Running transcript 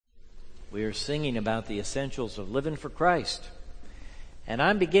We are singing about the essentials of living for Christ. And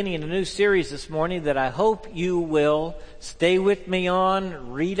I'm beginning a new series this morning that I hope you will stay with me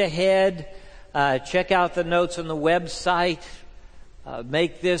on, read ahead, check out the notes on the website,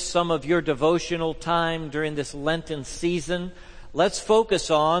 make this some of your devotional time during this Lenten season. Let's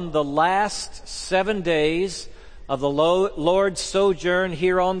focus on the last 7 days of the Lord's sojourn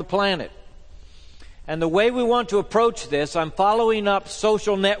here on the planet. And the way we want to approach this, I'm following up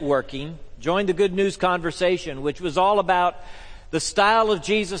social networking, Join the Good News Conversation, which was all about the style of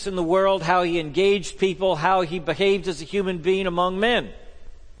Jesus in the world, how he engaged people, how he behaved as a human being among men,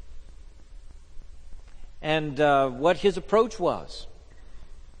 and what his approach was,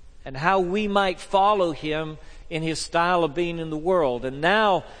 and how we might follow him in his style of being in the world. And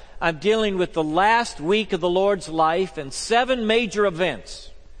now I'm dealing with the last week of the Lord's life and 7 major events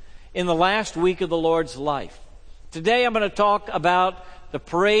in the last week of the Lord's life. Today I'm going to talk about the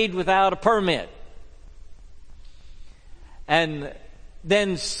parade without a permit. And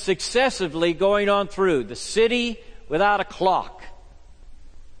then successively going on through the city without a clock,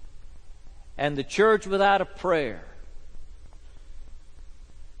 and the church without a prayer,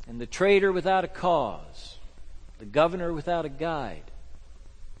 and the trader without a cause, the governor without a guide,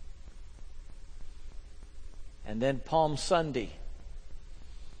 and then Palm Sunday,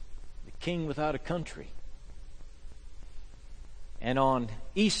 the king without a country, and on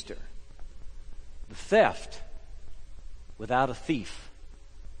Easter, the theft without a thief.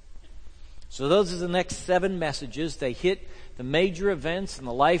 So those are the next 7 messages. They hit the major events in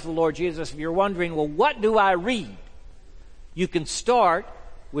the life of the Lord Jesus. If you're wondering, well, what do I read? You can start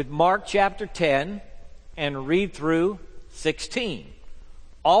with Mark chapter 10 and read through 16.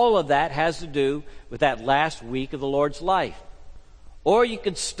 All of that has to do with that last week of the Lord's life. Or you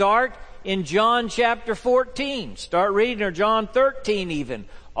could start in John chapter 14. Start reading, or John 13 even.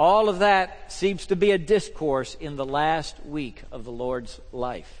 All of that seems to be a discourse in the last week of the Lord's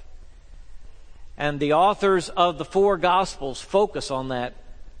life. And the authors of the 4 Gospels focus on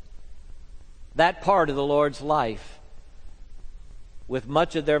that part of the Lord's life with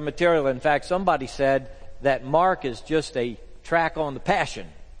much of their material. In fact, somebody said that Mark is just a track on the Passion.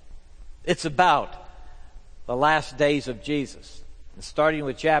 It's about the last days of Jesus. And starting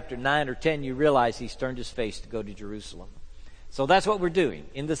with chapter 9 or 10, you realize he's turned his face to go to Jerusalem. So that's what we're doing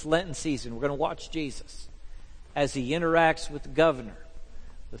in this Lenten season. We're going to watch Jesus as he interacts with the governor,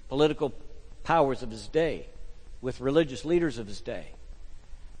 with political powers of his day, with religious leaders of his day,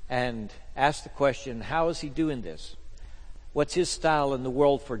 and ask the question, how is he doing this? What's his style in the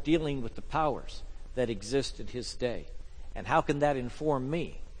world for dealing with the powers that exist in his day? And how can that inform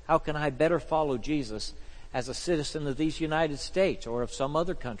me? How can I better follow Jesus as a citizen of these United States or of some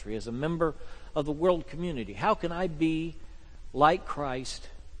other country, as a member of the world community? How can I be like Christ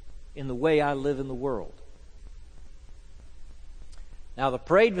in the way I live in the world? Now, the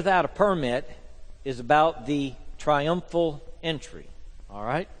parade without a permit is about the triumphal entry. All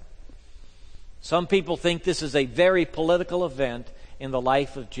right? Some people think this is a very political event in the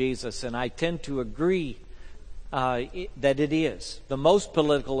life of Jesus, and I tend to agree that it is. The most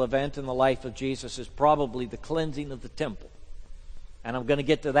political event in the life of Jesus is probably the cleansing of the temple. And I'm going to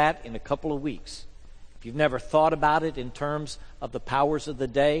get to that in a couple of weeks. If you've never thought about it in terms of the powers of the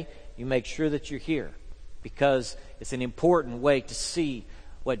day, you make sure that you're here, because it's an important way to see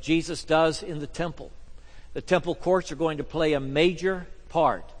what Jesus does in the temple. The temple courts are going to play a major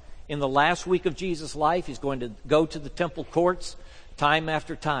part. In the last week of Jesus' life, he's going to go to the temple courts time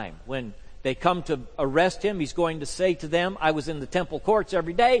after time. When they come to arrest him, he's going to say to them, I was in the temple courts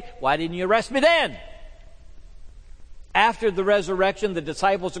every day. Why didn't you arrest me then? After the resurrection, the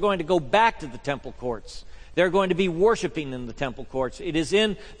disciples are going to go back to the temple courts. They're going to be worshiping in the temple courts. It is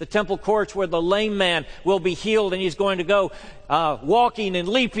in the temple courts where the lame man will be healed, and he's going to go walking and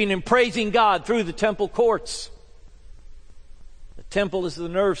leaping and praising God through the temple courts. The temple is the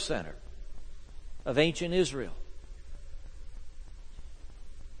nerve center of ancient Israel.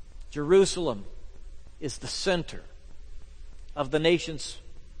 Jerusalem is the center of the nation's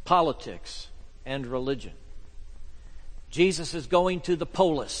politics and religion. Jesus is going to the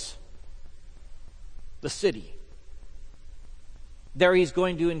polis, the city. There he's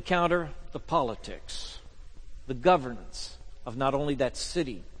going to encounter the politics, the governance of not only that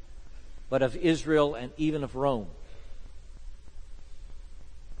city, but of Israel and even of Rome.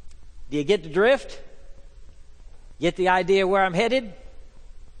 Do you get the drift? Get the idea where I'm headed?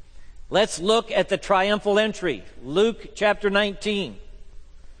 Let's look at the triumphal entry. Luke chapter 19.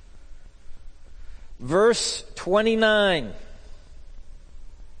 Verse 29.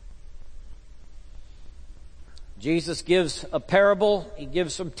 Jesus gives a parable. He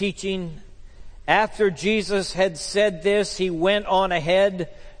gives some teaching. After Jesus had said this, he went on ahead,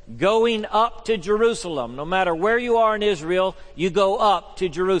 going up to Jerusalem. No matter where you are in Israel, you go up to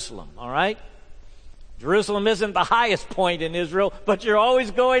Jerusalem, all right? Jerusalem isn't the highest point in Israel, but you're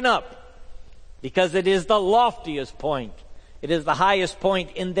always going up because it is the loftiest point. It is the highest point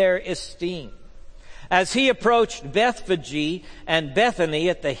in their esteem. As he approached Bethphage and Bethany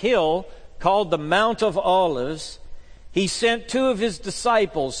at the hill called the Mount of Olives, he sent 2 of his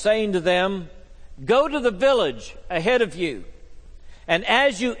disciples, saying to them, "Go to the village ahead of you, and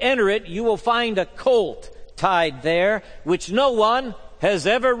as you enter it, you will find a colt tied there, which no one has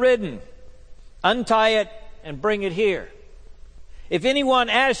ever ridden. Untie it and bring it here. If anyone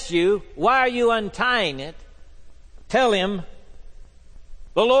asks you, 'Why are you untying it?' tell him,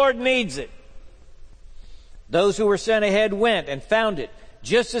 'The Lord needs it.'" Those who were sent ahead went and found it,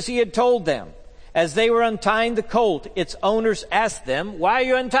 just as he had told them. As they were untying the colt, its owners asked them, "Why are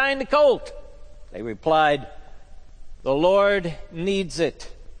you untying the colt?" They replied, "The Lord needs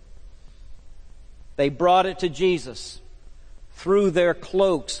it." They brought it to Jesus, threw their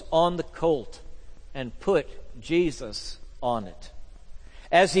cloaks on the colt, and put Jesus on it.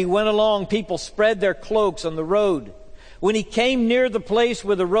 As he went along, people spread their cloaks on the road. When he came near the place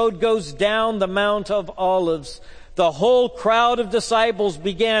where the road goes down the Mount of Olives, the whole crowd of disciples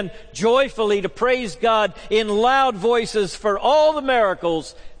began joyfully to praise God in loud voices for all the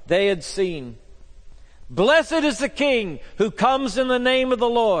miracles they had seen. "Blessed is the King who comes in the name of the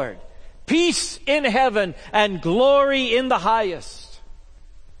Lord. Peace in heaven and glory in the highest."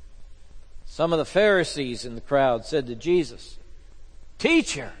 Some of the Pharisees in the crowd said to Jesus,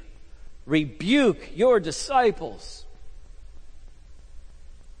 "Teacher, rebuke your disciples."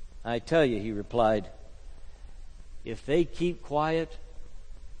 "I tell you," he replied, "if they keep quiet,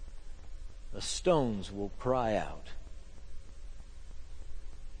 the stones will cry out."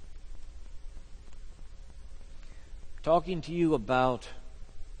 Talking to you about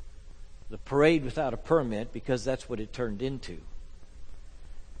the parade without a permit, because that's what it turned into.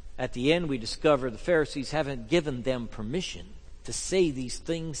 At the end, we discover the Pharisees haven't given them permission to say these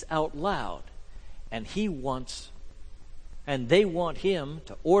things out loud. And they want him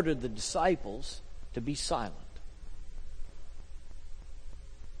to order the disciples to be silent.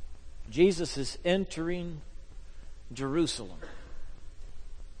 Jesus is entering Jerusalem.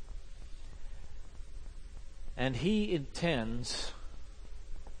 And he intends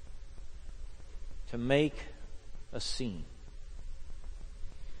to make a scene.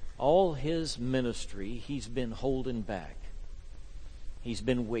 All his ministry, he's been holding back. He's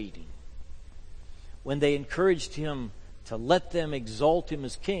been waiting. When they encouraged him to let them exalt him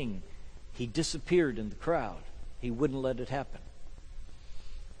as king, he disappeared in the crowd. He wouldn't let it happen.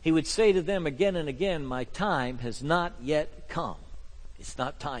 He would say to them again and again, "My time has not yet come." It's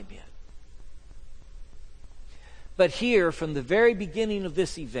not time yet. But here, from the very beginning of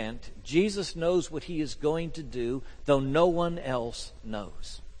this event, Jesus knows what he is going to do, though no one else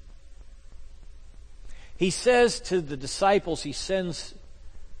knows. He says to the disciples he sends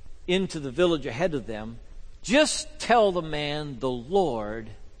into the village ahead of them, "Just tell the man the Lord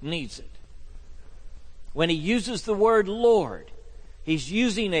needs it." When he uses the word Lord, he's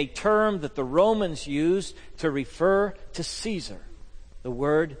using a term that the Romans used to refer to Caesar, the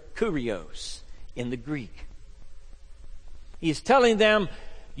word kurios in the Greek. He's telling them,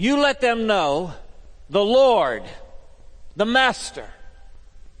 you let them know the Lord, the Master,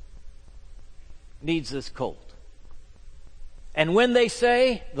 needs this colt. And when they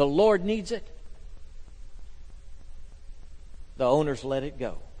say the Lord needs it, the owners let it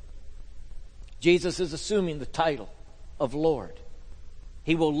go. Jesus is assuming the title of Lord.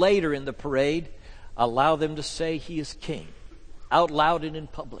 He will later in the parade allow them to say he is king, out loud and in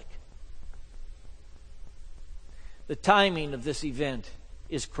public. The timing of this event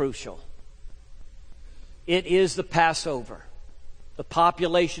is crucial. It is the Passover. The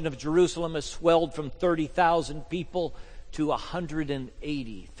population of Jerusalem has swelled from 30,000 people to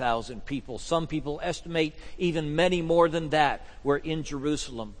 180,000 people. Some people estimate even many more than that were in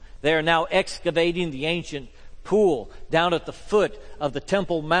Jerusalem. They are now excavating the ancient pool down at the foot of the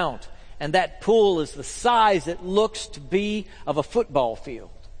Temple Mount. And that pool is the size it looks to be of a football field.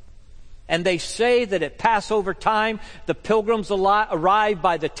 And they say that at Passover time, the pilgrims arrive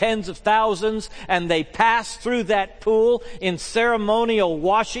by the tens of thousands, and they pass through that pool in ceremonial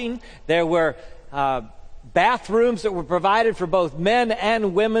washing. There were bathrooms that were provided for both men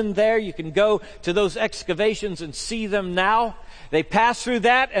and women there. You can go to those excavations and see them now. They passed through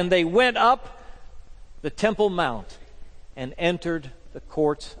that, and they went up the Temple Mount and entered the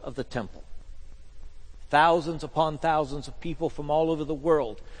courts of the temple. thousands upon thousands of people from all over the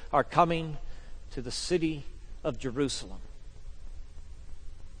world are coming to the city of Jerusalem.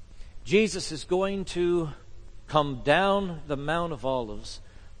 Jesus is going to come down the Mount of Olives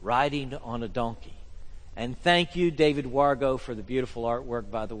riding on a donkey. And thank you, David Wargo, for the beautiful artwork,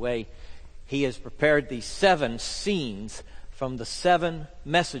 by the way. He has prepared these 7 scenes from the 7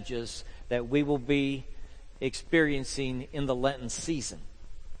 messages that we will be experiencing in the Lenten season.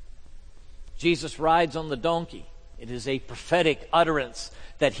 Jesus rides on the donkey. It is a prophetic utterance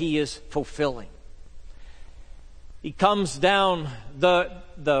that he is fulfilling. He comes down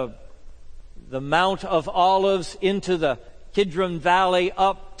the Mount of Olives into the Kidron Valley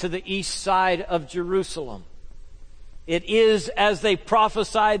up to the east side of Jerusalem. It is as they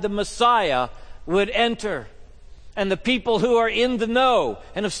prophesied the Messiah would enter. And the people who are in the know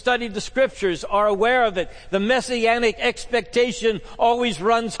and have studied the Scriptures are aware of it. The messianic expectation always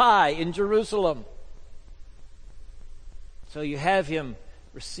runs high in Jerusalem. So you have him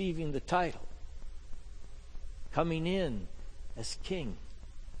receiving the title, coming in as king.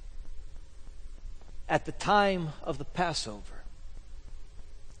 At the time of the Passover,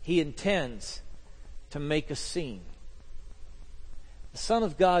 he intends to make a scene. The Son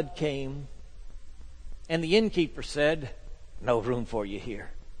of God came, and the innkeeper said, "No room for you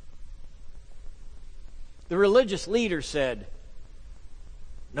here." The religious leader said,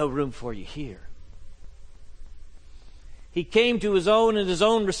 "No room for you here." He came to his own, and his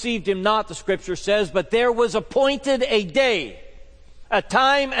own received him not, the Scripture says, but there was appointed a day, a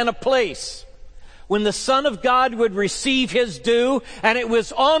time and a place, when the Son of God would receive his due, and it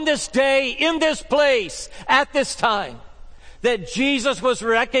was on this day, in this place, at this time, that Jesus was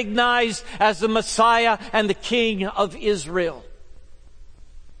recognized as the Messiah and the King of Israel.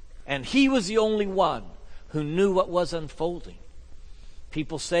 And he was the only one who knew what was unfolding.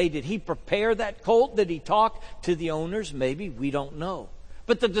 People say, did he prepare that colt? Did he talk to the owners? Maybe, we don't know.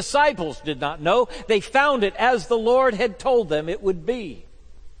 But the disciples did not know. They found it as the Lord had told them it would be.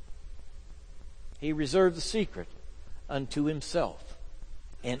 He reserved the secret unto himself,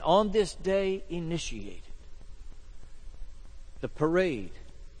 and on this day initiated the parade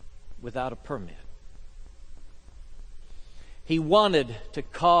without a permit. He wanted to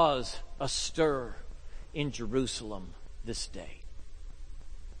cause a stir in Jerusalem this day.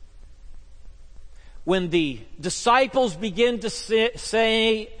 When the disciples begin to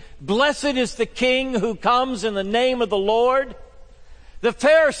say, "Blessed is the King who comes in the name of the Lord," the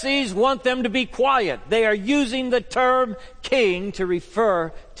Pharisees want them to be quiet. They are using the term king to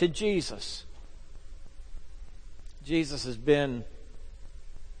refer to Jesus. Jesus has been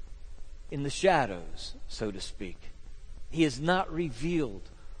in the shadows, so to speak. He has not revealed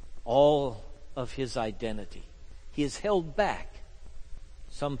all of his identity. He is held back.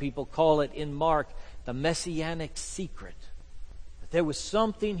 Some people call it in Mark the messianic secret. But there was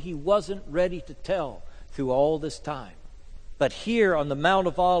something he wasn't ready to tell through all this time. But here on the Mount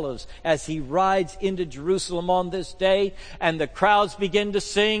of Olives, as he rides into Jerusalem on this day, and the crowds begin to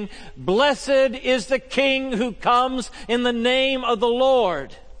sing, "Blessed is the King who comes in the name of the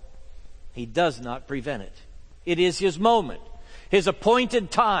Lord," he does not prevent it. It is his moment, his appointed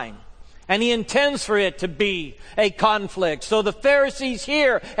time, and he intends for it to be a conflict. So the Pharisees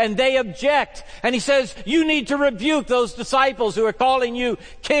hear and they object, and he says, "You need to rebuke those disciples who are calling you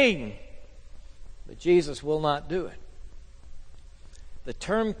king." But Jesus will not do it. The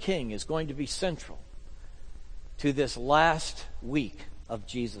term king is going to be central to this last week of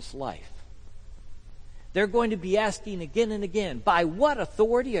Jesus' life. They're going to be asking again and again, "By what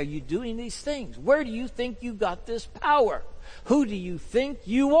authority are you doing these things? Where do you think you got this power? Who do you think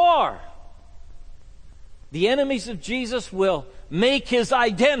you are?" The enemies of Jesus will make his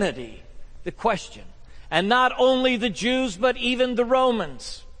identity the question. And not only the Jews, but even the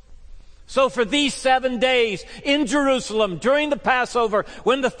Romans. So for these 7 days in Jerusalem during the Passover,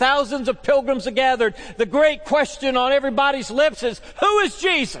 when the thousands of pilgrims are gathered, the great question on everybody's lips is, who is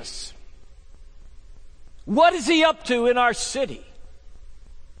Jesus? What is he up to in our city?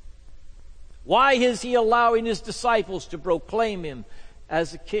 Why is he allowing his disciples to proclaim him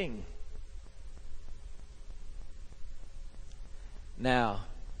as a king? Now,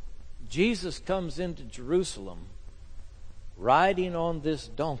 Jesus comes into Jerusalem riding on this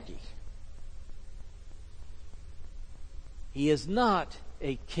donkey. He is not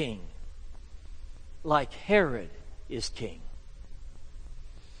a king like Herod is king.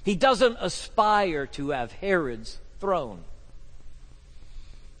 He doesn't aspire to have Herod's throne.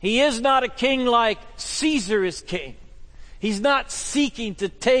 He is not a king like Caesar is king. He's not seeking to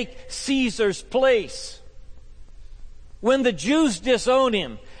take Caesar's place. When the Jews disown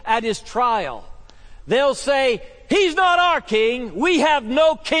him at his trial, They'll say, he's not our king. We have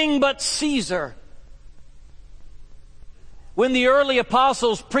no king but Caesar. When the early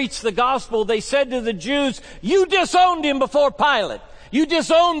apostles preached the gospel, they said to the Jews, you disowned him before Pilate. You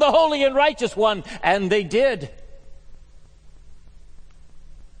disowned the holy and righteous one. And they did.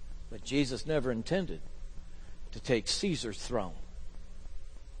 But Jesus never intended to take Caesar's throne.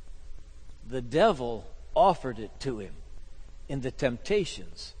 The devil offered it to him in the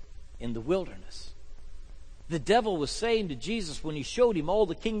temptations in the wilderness. The devil was saying to Jesus when he showed him all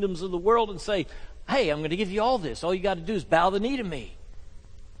the kingdoms of the world and say, hey, I'm going to give you all this. All you got to do is bow the knee to me.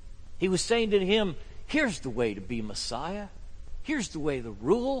 He was saying to him, here's the way to be Messiah. Here's the way to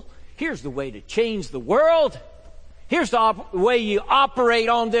rule. Here's the way to change the world. Here's the way you operate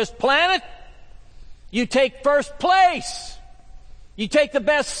on this planet. You take first place. You take the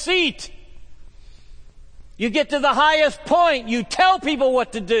best seat. You get to the highest point. You tell people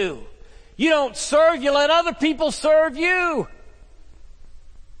what to do. You don't serve, you let other people serve you.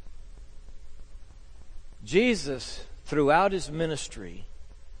 Jesus, throughout his ministry,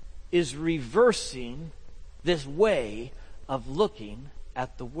 is reversing this way of looking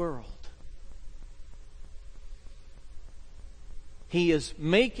at the world. He is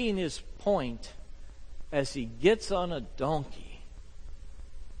making his point as he gets on a donkey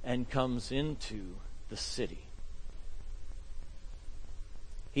and comes into the city.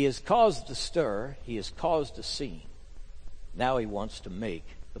 He has caused a stir. He has caused a scene. Now he wants to make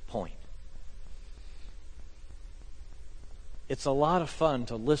the point. It's a lot of fun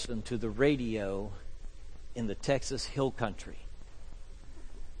to listen to the radio in the Texas Hill Country.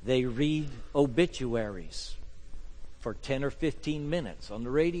 They read obituaries for 10 or 15 minutes on the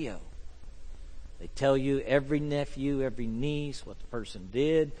radio. They tell you every nephew, every niece, what the person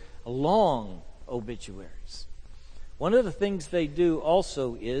did, long obituaries. One of the things they do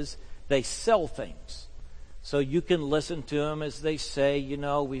also is they sell things. So you can listen to them as they say, you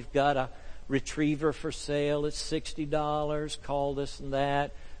know, we've got a retriever for sale. It's $60. Call this and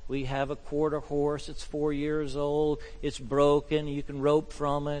that. We have a quarter horse. It's 4 years old. It's broken. You can rope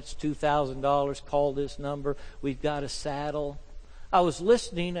from it. It's $2,000. Call this number. We've got a saddle. I was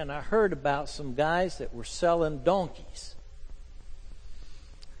listening and I heard about some guys that were selling donkeys.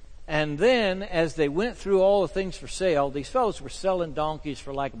 And then, as they went through all the things for sale, these fellows were selling donkeys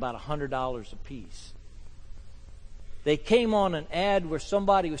for like about $100 a piece. They came on an ad where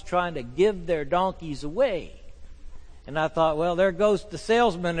somebody was trying to give their donkeys away. And I thought, well, there goes the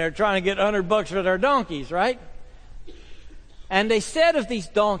salesman there trying to get $100 for their donkeys, right? And they said of these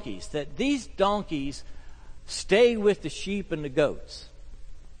donkeys that these donkeys stay with the sheep and the goats.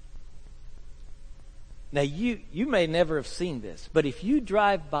 Now, you may never have seen this, but if you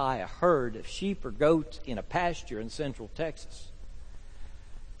drive by a herd of sheep or goats in a pasture in central Texas,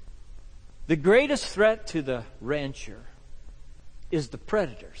 the greatest threat to the rancher is the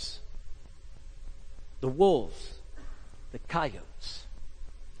predators, the wolves, the coyotes,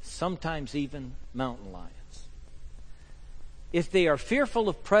 sometimes even mountain lions. If they are fearful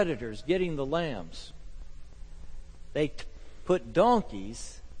of predators getting the lambs, they put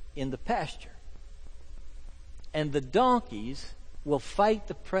donkeys in the pasture. And the donkeys will fight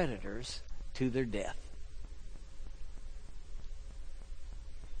the predators to their death.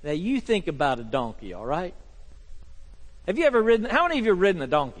 Now you think about a donkey, all right? Have you ever ridden? How many of you have ridden a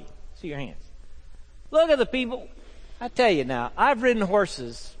donkey? See your hands. Look at the people. I tell you now, I've ridden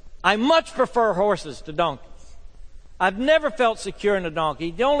horses. I much prefer horses to donkeys. I've never felt secure in a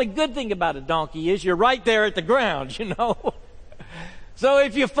donkey. The only good thing about a donkey is you're right there at the ground, you know. So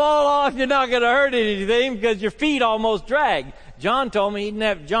if you fall off, you're not going to hurt anything because your feet almost drag. John told me,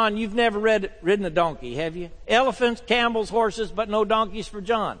 John, you've never ridden a donkey, have you? Elephants, camels, horses, but no donkeys for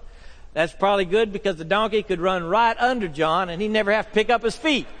John. That's probably good because the donkey could run right under John and he'd never have to pick up his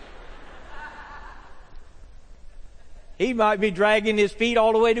feet. He might be dragging his feet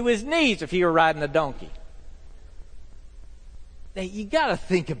all the way to his knees if he were riding a donkey. Now, you got to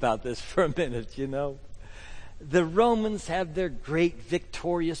think about this for a minute, you know. The Romans have their great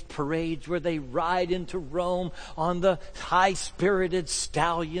victorious parades where they ride into Rome on the high-spirited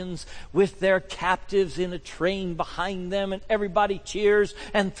stallions with their captives in a train behind them, and everybody cheers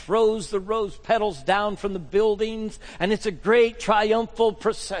and throws the rose petals down from the buildings, and it's a great triumphal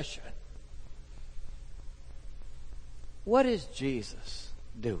procession. What is Jesus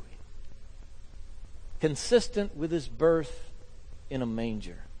doing? Consistent with his birth in a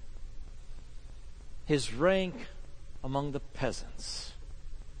manger, his rank among the peasants,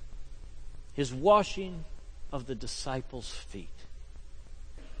 his washing of the disciples' feet,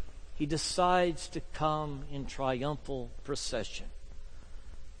 he decides to come in triumphal procession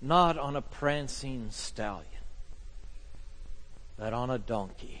not on a prancing stallion, but on a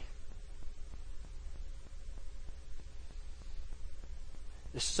donkey.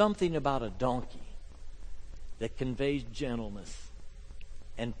 There's something about a donkey that conveys gentleness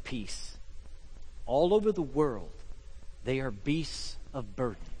and peace. All over the world, they are beasts of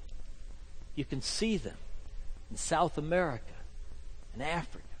burden. You can see them in South America and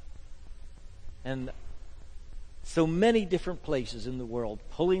Africa and so many different places in the world,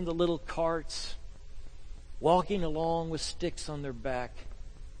 pulling the little carts, walking along with sticks on their back.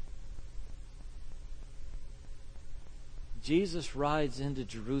 Jesus rides into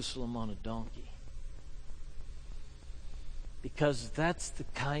Jerusalem on a donkey because that's the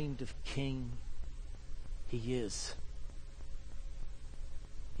kind of king he is.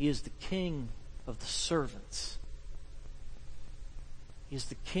 He is the king of the servants. He is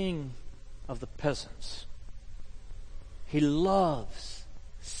the king of the peasants. He loves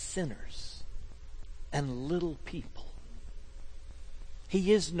sinners and little people.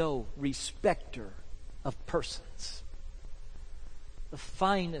 He is no respecter of persons. The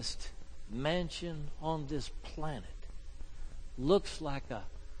finest mansion on this planet looks like a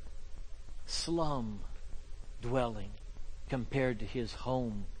slum dwelling compared to his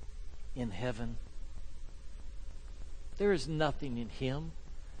home in heaven. There is nothing in him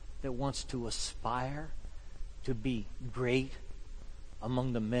that wants to aspire to be great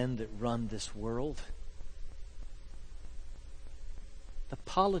among the men that run this world. The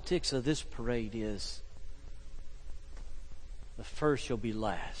politics of this parade is the first shall be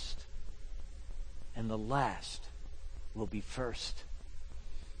last, and the last will be first.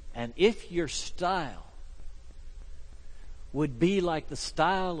 And if your style would be like the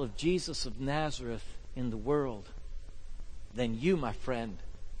style of Jesus of Nazareth in the world, then you, my friend,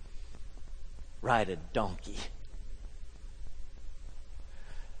 ride a donkey.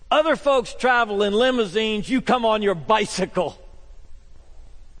 Other folks travel in limousines, you come on your bicycle.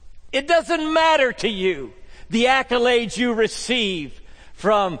 It doesn't matter to you the accolades you receive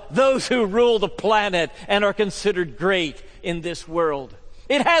from those who rule the planet and are considered great in this world.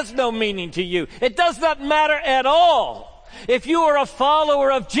 It has no meaning to you. It does not matter at all. If you are a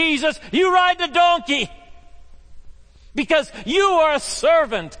follower of Jesus, you ride the donkey because you are a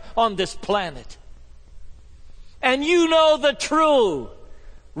servant on this planet. And you know the true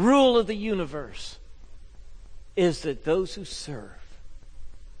rule of the universe is that those who serve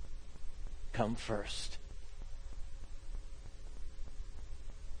come first.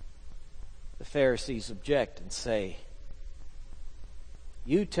 The Pharisees object and say,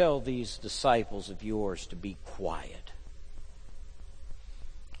 you tell these disciples of yours to be quiet.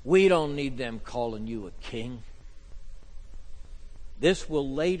 We don't need them calling you a king. This will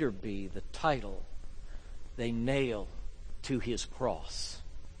later be the title they nail to his cross.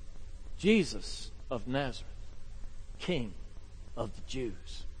 Jesus of Nazareth, King of the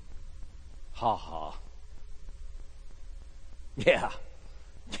Jews. Ha ha. Yeah,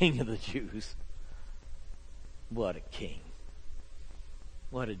 King of the Jews. What a king.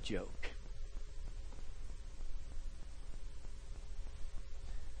 What a joke.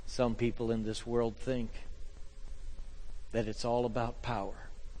 Some people in this world think that it's all about power.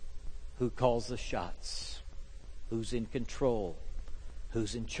 Who calls the shots? Who's in control?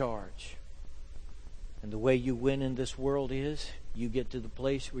 Who's in charge? And the way you win in this world is you get to the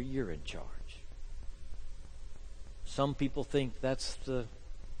place where you're in charge. Some people think that's the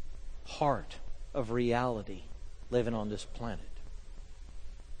heart of reality living on this planet.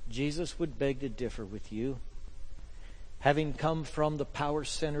 Jesus would beg to differ with you. Having come from the power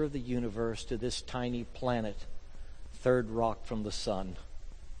center of the universe to this tiny planet, third rock from the sun,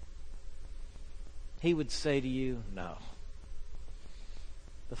 he would say to you, no.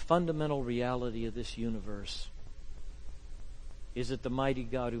 The fundamental reality of this universe is that the mighty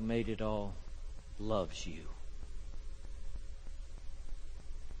God who made it all loves you.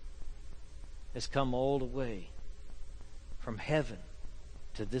 Has come all the way from heaven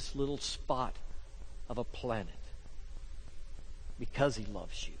to this little spot of a planet because he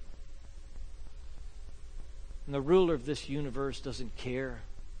loves you. And the ruler of this universe doesn't care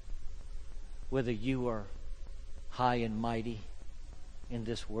whether you are high and mighty in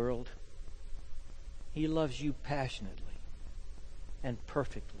this world. He loves you passionately and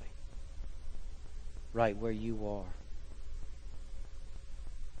perfectly right where you are.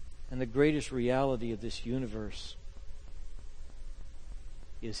 And the greatest reality of this universe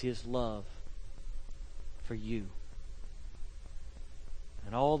is his love for you.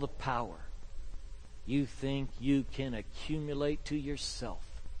 And all the power you think you can accumulate to yourself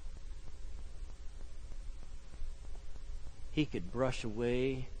He could brush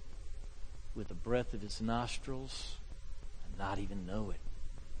away with the breath of his nostrils and not even know it.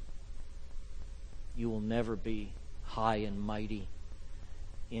 You will never be high and mighty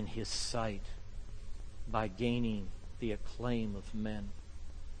in his sight by gaining the acclaim of men.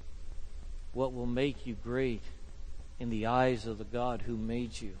 What will make you great in the eyes of the God who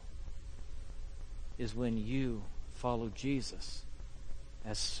made you is when you follow Jesus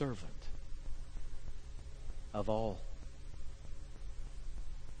as servant of all.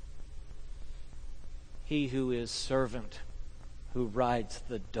 He who is servant, who rides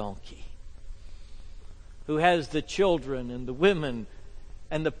the donkey, who has the children and the women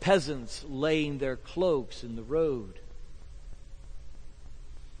and the peasants laying their cloaks in the road.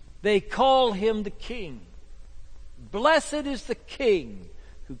 They call him the King. Blessed is the King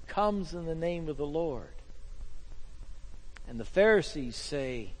who comes in the name of the Lord. And the Pharisees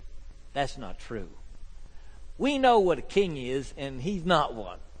say, that's not true. We know what a king is, and he's not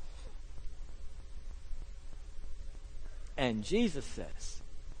one. And Jesus says,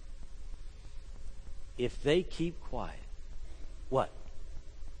 if they keep quiet, what?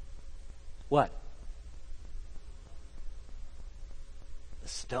 What? The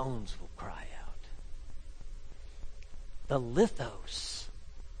stones will cry out. The lithos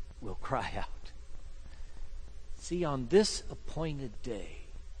will cry out. See, on this appointed day,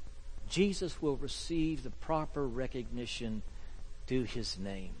 Jesus will receive the proper recognition due his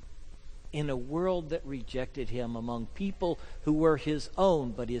name. In a world that rejected him, among people who were his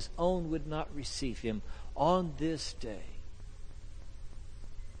own, but his own would not receive him, on this day,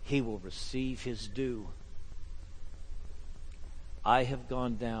 he will receive his due. I have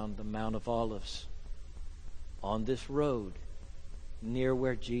gone down the Mount of Olives on this road near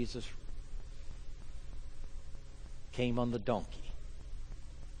where Jesus came on the donkey.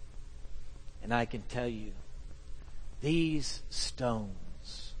 And I can tell you, these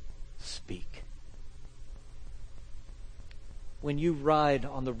stones speak. When you ride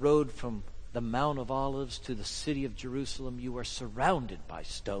on the road from the Mount of Olives to the city of Jerusalem, you are surrounded by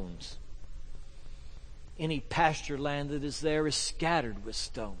stones. Any pasture land that is there is scattered with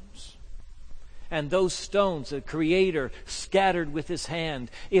stones. And those stones the Creator scattered with his hand.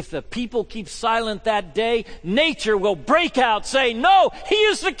 If the people keep silent that day, nature will break out saying, no, he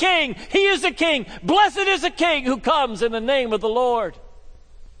is the King. He is the King. Blessed is the King who comes in the name of the Lord.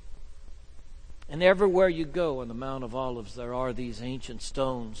 And everywhere you go on the Mount of Olives, there are these ancient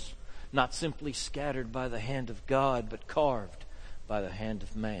stones, not simply scattered by the hand of God, but carved by the hand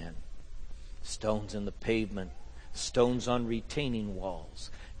of man. Stones in the pavement, stones on retaining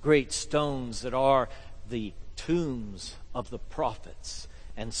walls, great stones that are the tombs of the prophets,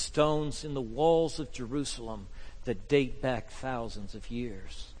 and stones in the walls of Jerusalem that date back thousands of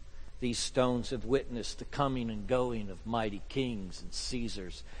years. These stones have witnessed the coming and going of mighty kings and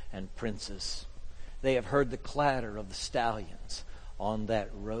Caesars and princes. They have heard the clatter of the stallions on that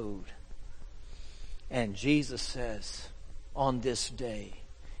road. And Jesus says, on this day,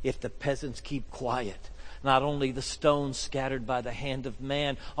 if the peasants keep quiet, not only the stones scattered by the hand of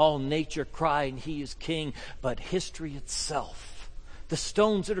man, all nature crying he is king, but history itself, the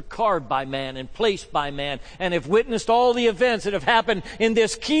stones that are carved by man and placed by man and have witnessed all the events that have happened in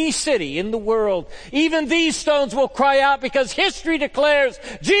this key city in the world, even these stones will cry out because history declares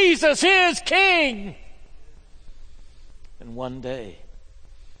Jesus is king. And one day,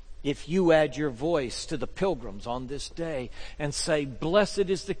 if you add your voice to the pilgrims on this day and say, blessed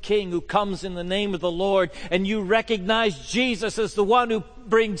is the King who comes in the name of the Lord, and you recognize Jesus as the one who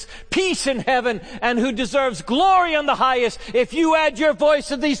brings peace in heaven and who deserves glory on the highest, if you add your voice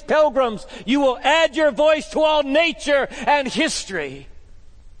to these pilgrims, you will add your voice to all nature and history.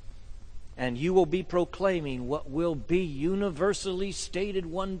 And you will be proclaiming what will be universally stated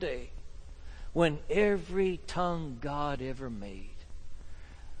one day, when every tongue God ever made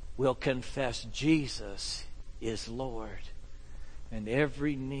will confess Jesus is Lord, and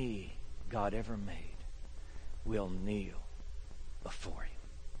every knee God ever made will kneel before him.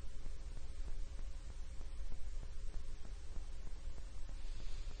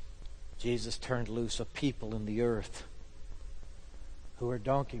 Jesus turned loose a people in the earth who are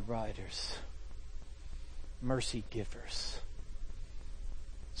donkey riders, mercy givers,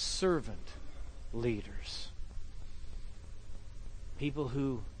 servant leaders, people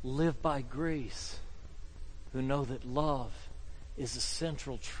who live by grace, who know that love is the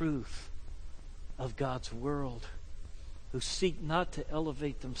central truth of God's world, who seek not to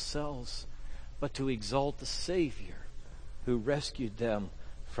elevate themselves, but to exalt the Savior who rescued them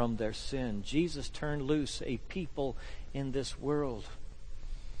from their sin. Jesus turned loose a people in this world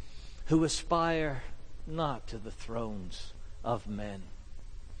who aspire not to the thrones of men,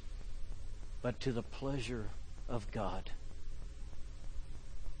 but to the pleasure of God,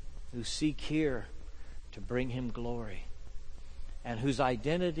 who seek here to bring Him glory, and whose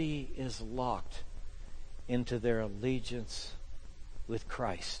identity is locked into their allegiance with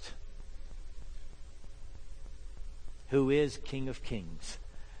Christ, who is King of Kings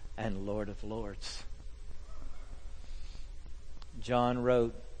and Lord of Lords. John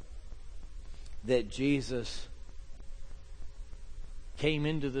wrote that Jesus came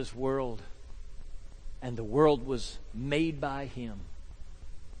into this world and the world was made by Him,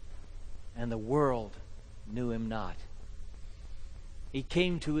 and the world knew Him not. He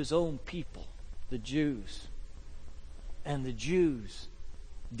came to His own people, the Jews, and the Jews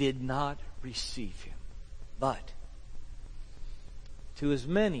did not receive Him. But to as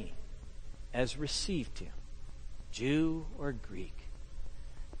many as received Him, Jew or Greek,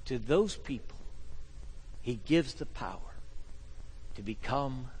 to those people He gives the power to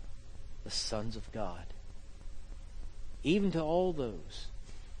become the sons of God, even to all those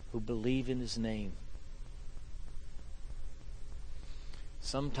who believe in His name.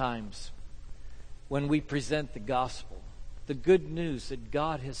 Sometimes when we present the gospel, the good news that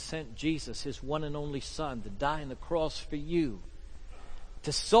God has sent Jesus, His one and only Son, to die on the cross for you,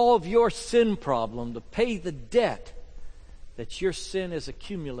 to solve your sin problem, to pay the debt that your sin has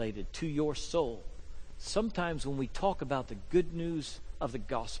accumulated to your soul. Sometimes when we talk about the good news of the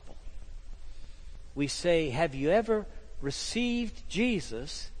gospel, we say, have you ever received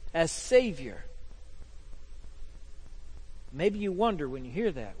Jesus as Savior? Maybe you wonder when you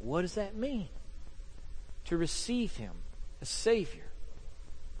hear that, what does that mean? To receive Him as Savior.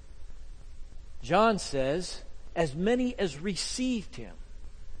 John says, as many as received Him,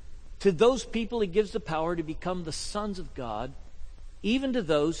 to those people He gives the power to become the sons of God, even to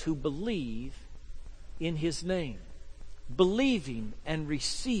those who believe in His name. Believing and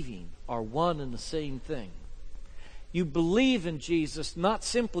receiving are one and the same thing. You believe in Jesus not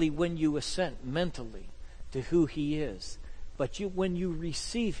simply when you assent mentally to who He is, but when you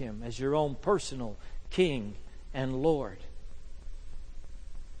receive Him as your own personal King and Lord.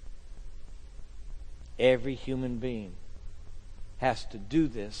 Every human being has to do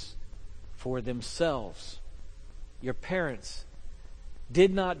this for themselves. Your parents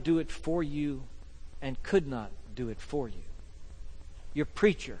did not do it for you and could not do it for you. Your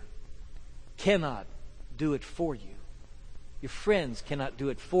preacher cannot do it for you. Your friends cannot do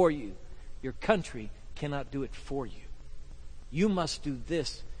it for you. Your country cannot do it for you. You must do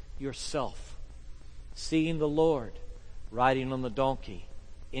this yourself. Seeing the Lord riding on the donkey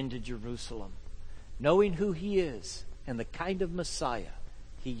into Jerusalem, knowing who He is and the kind of Messiah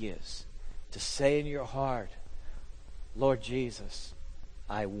He is, to say in your heart, Lord Jesus,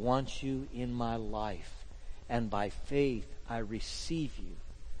 I want You in my life, and by faith I receive You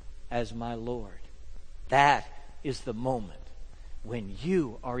as my Lord. That is the moment when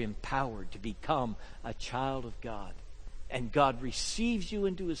you are empowered to become a child of God, and God receives you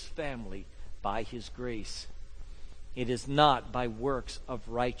into His family by His grace. It is not by works of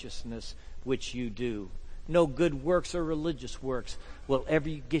righteousness which you do. No good works or religious works will ever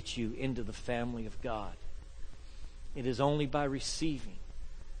get you into the family of God. It is only by receiving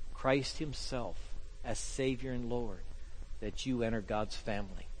Christ Himself as Savior and Lord that you enter God's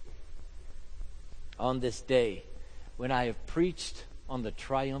family. On this day, when I have preached on the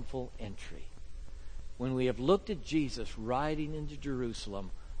triumphal entry, when we have looked at Jesus riding into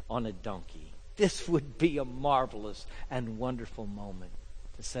Jerusalem on a donkey, this would be a marvelous and wonderful moment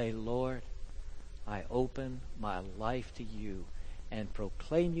to say, Lord, I open my life to You and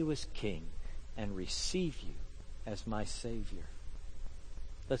proclaim You as King and receive You as my Savior.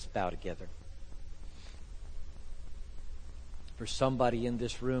 Let's bow together. For somebody in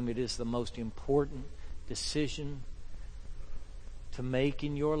this room, it is the most important decision to make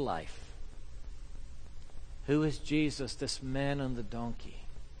in your life. Who is Jesus, this man on the donkey?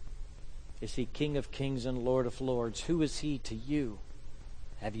 Is He King of Kings and Lord of Lords? Who is He to you?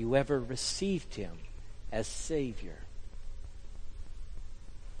 Have you ever received Him as Savior?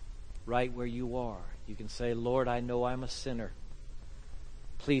 Right where you are, you can say, Lord, I know I'm a sinner.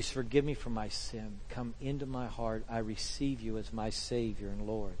 Please forgive me for my sin. Come into my heart. I receive You as my Savior and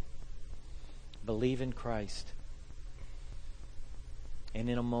Lord. Believe in Christ. And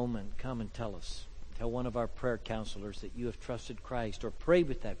in a moment, come and tell us. Tell one of our prayer counselors that you have trusted Christ, or pray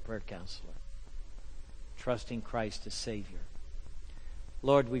with that prayer counselor, trusting Christ as Savior.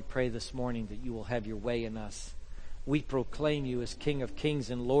 Lord, we pray this morning that You will have Your way in us. We proclaim You as King of Kings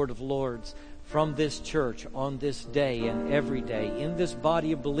and Lord of Lords from this church on this day and every day. In this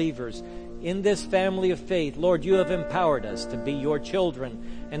body of believers, in this family of faith, Lord, you have empowered us to be your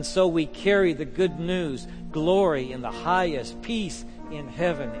children. And so we carry the good news, glory in the highest, peace in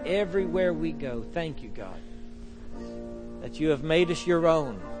heaven, everywhere we go. Thank you, God, that you have made us your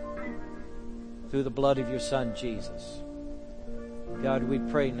own through the blood of your Son, Jesus. God, we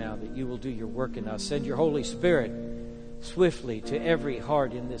pray now that you will do your work in us. Send your Holy Spirit swiftly to every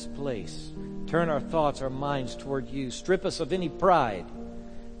heart in this place. Turn our thoughts, our minds toward you. Strip us of any pride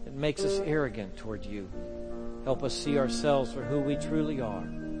that makes us arrogant toward you. Help us see ourselves for who we truly are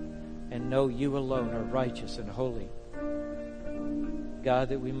and know you alone are righteous and holy. God,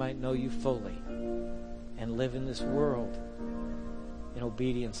 that we might know you fully and live in this world in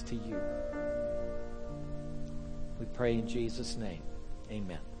obedience to you. We pray in Jesus' name.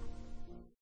 Amen.